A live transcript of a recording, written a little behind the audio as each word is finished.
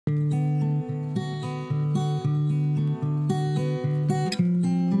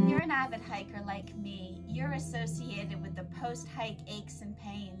associated with the post-hike aches and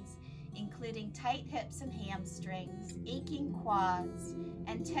pains, including tight hips and hamstrings, aching quads,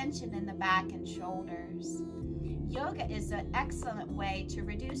 and tension in the back and shoulders. Yoga is an excellent way to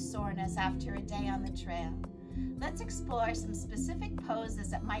reduce soreness after a day on the trail. Let's explore some specific poses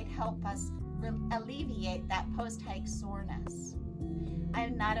that might help us alleviate that post-hike soreness. I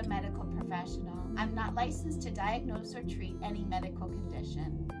am not a medical professional. I'm not licensed to diagnose or treat any medical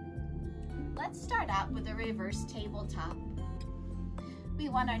condition. Let's start out with a reverse tabletop. We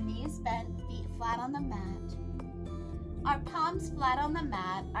want our knees bent, feet flat on the mat. Our palms flat on the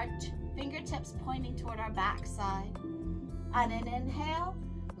mat, our fingertips pointing toward our backside. On an inhale,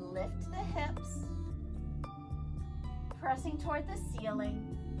 lift the hips, pressing toward the ceiling.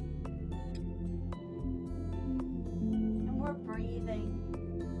 And we're breathing.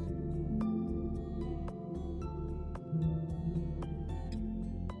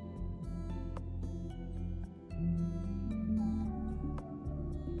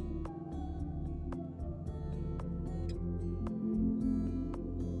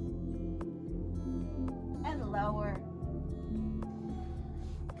 Lower.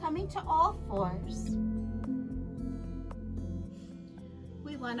 Coming to all fours.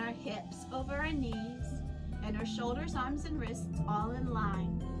 We want our hips over our knees and our shoulders, arms, and wrists all in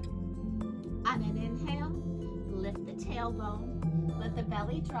line. On an inhale, lift the tailbone. Let the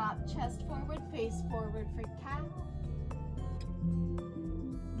belly drop, chest forward, face forward for cat.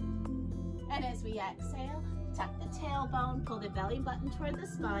 And as we exhale, tuck the tailbone, pull the belly button toward the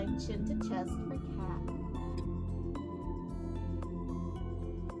spine, chin to chest for cat.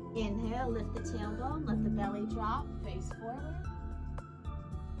 Inhale, lift the tailbone, let the belly drop, face forward.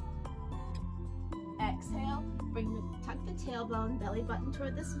 Exhale, tuck the tailbone, belly button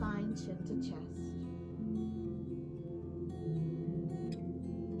toward the spine, chin to chest.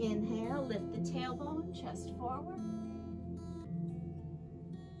 Inhale, lift the tailbone, chest forward.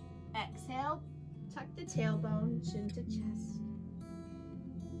 Exhale, tuck the tailbone, chin to chest.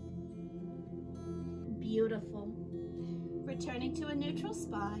 Beautiful. Returning to a neutral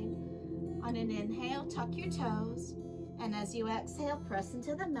spine. On an inhale, tuck your toes. And as you exhale, press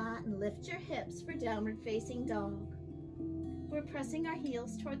into the mat and lift your hips for downward facing dog. We're pressing our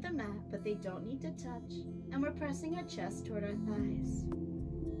heels toward the mat, but they don't need to touch. And we're pressing our chest toward our thighs.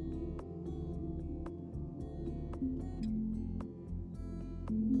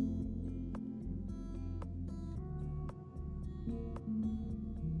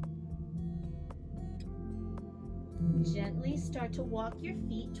 Gently start to walk your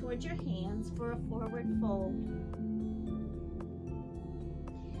feet towards your hands for a forward fold.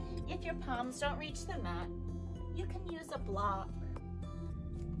 If your palms don't reach the mat, you can use a block.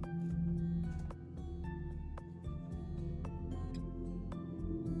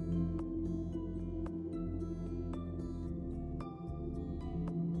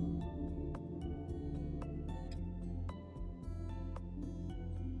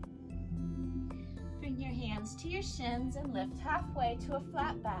 Bring your hands to your shins and lift halfway to a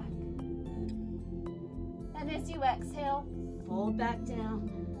flat back. And as you exhale, fold back down.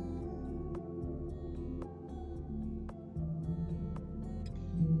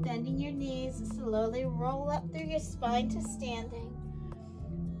 Bending your knees, slowly roll up through your spine to standing.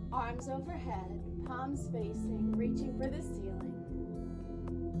 Arms overhead, palms facing, reaching for the ceiling.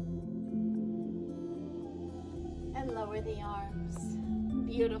 And lower the arms.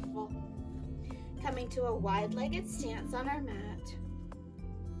 Beautiful. Coming to a wide-legged stance on our mat.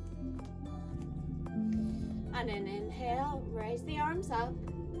 On an inhale, raise the arms up.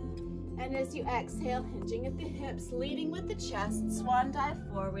 And as you exhale, hinging at the hips, leading with the chest, swan dive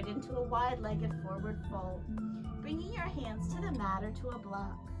forward into a wide-legged forward fold, bringing your hands to the mat or to a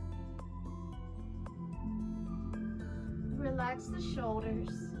block. Relax the shoulders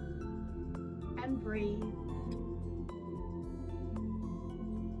and breathe.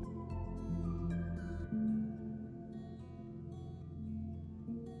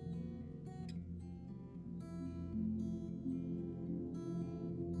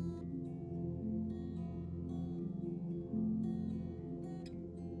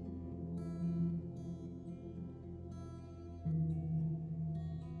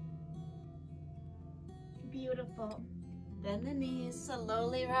 Beautiful. Bend the knees,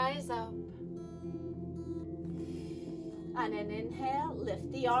 slowly rise up. On an inhale,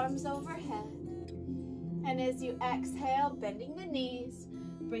 lift the arms overhead. And as you exhale, bending the knees,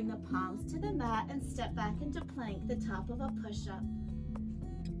 bring the palms to the mat and step back into plank, the top of a push-up.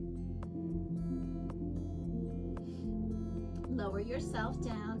 Lower yourself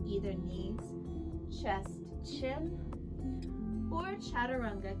down, either knees, chest, chin, or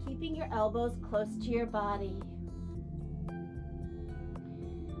chaturanga, keeping your elbows close to your body.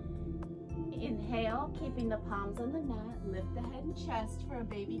 Inhale, keeping the palms on the mat, lift the head and chest for a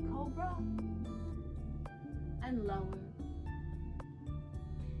baby cobra, and lower.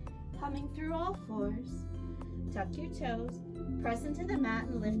 Coming through all fours, tuck your toes, press into the mat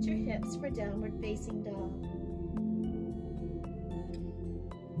and lift your hips for downward facing dog.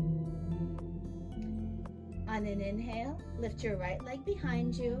 On an inhale, lift your right leg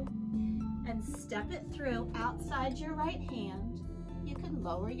behind you and step it through outside your right hand. You can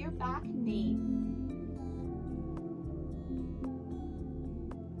lower your back knee.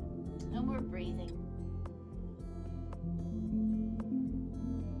 And we're breathing.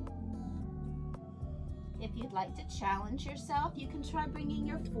 If you'd like to challenge yourself, you can try bringing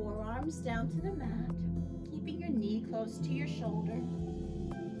your forearms down to the mat, keeping your knee close to your shoulder.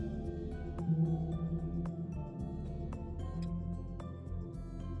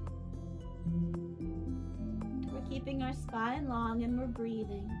 We're keeping our spine long and we're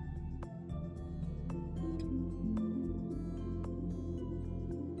breathing.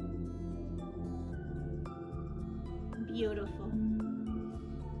 Beautiful.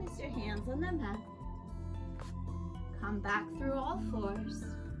 Place your hands on the mat. Come back through all fours.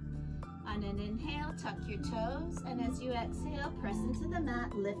 On an inhale, tuck your toes, and as you exhale, press into the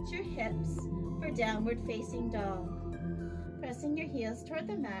mat, lift your hips for downward facing dog. Pressing your heels toward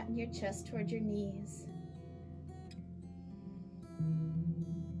the mat and your chest toward your knees.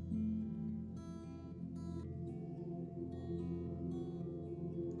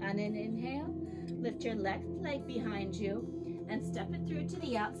 On an inhale, lift your left leg behind you and step it through to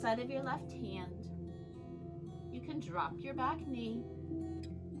the outside of your left hand. You can drop your back knee.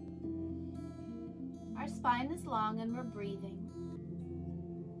 Our spine is long and we're breathing.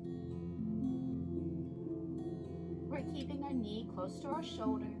 We're keeping our knee close to our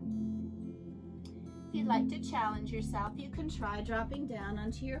shoulder. If you'd like to challenge yourself, you can try dropping down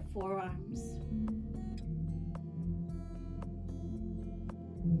onto your forearms.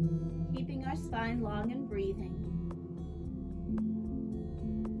 Keeping our spine long and breathing.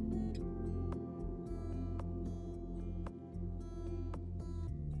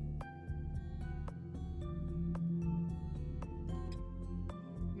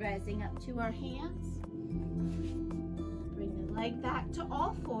 Rising up to our hands. Bring the leg back to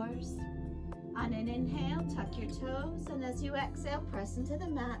all fours. On an inhale, tuck your toes, and as you exhale, press into the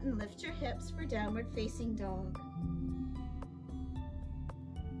mat and lift your hips for downward facing dog.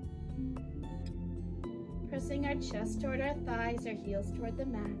 Pressing our chest toward our thighs, our heels toward the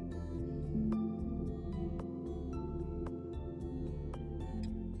mat.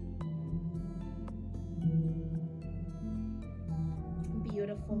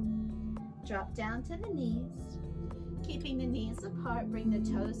 Beautiful. Drop down to the knees. Keeping the knees apart, bring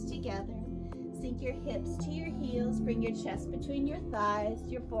the toes together. Sink your hips to your heels, bring your chest between your thighs,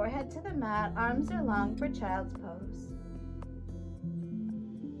 your forehead to the mat, arms are long for child's pose.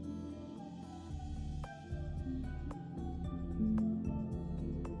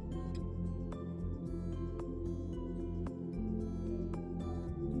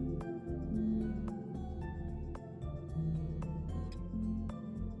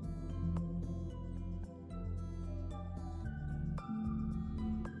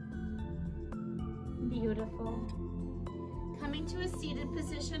 Beautiful. Coming to a seated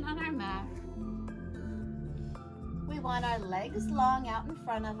position on our mat. We want our legs long out in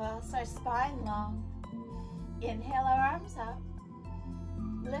front of us, our spine long. Inhale our arms up.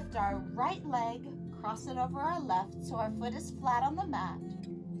 Lift our right leg, cross it over our left so our foot is flat on the mat.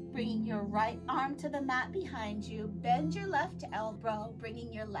 Bringing your right arm to the mat behind you. Bend your left elbow,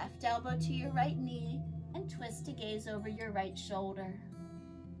 bringing your left elbow to your right knee, and twist to gaze over your right shoulder.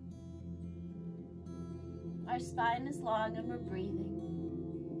 Our spine is long and we're breathing.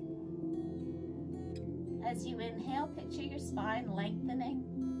 As you inhale, picture your spine lengthening.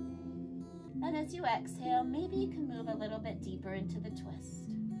 And as you exhale, maybe you can move a little bit deeper into the twist.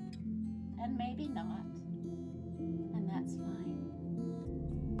 And maybe not. And that's fine.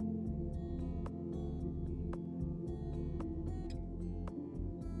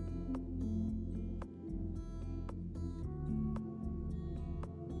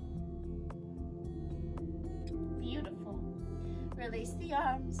 Release the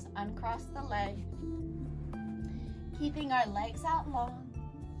arms, uncross the leg. Keeping our legs out long.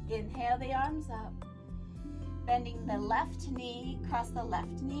 Inhale the arms up. Bending the left knee, cross the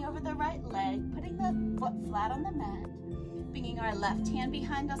left knee over the right leg, putting the foot flat on the mat. Bringing our left hand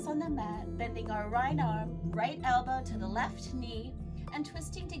behind us on the mat, bending our right arm, right elbow to the left knee, and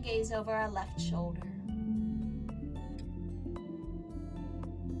twisting to gaze over our left shoulder.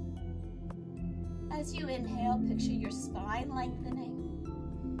 As you inhale, picture your spine lengthening.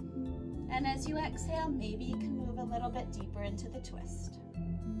 And as you exhale, maybe you can move a little bit deeper into the twist.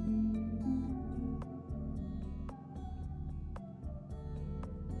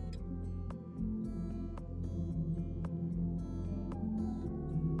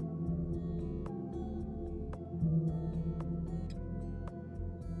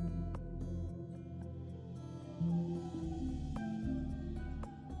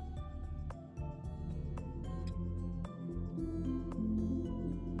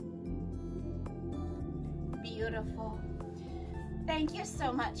 Beautiful. Thank you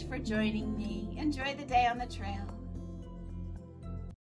so much for joining me. Enjoy the day on the trail.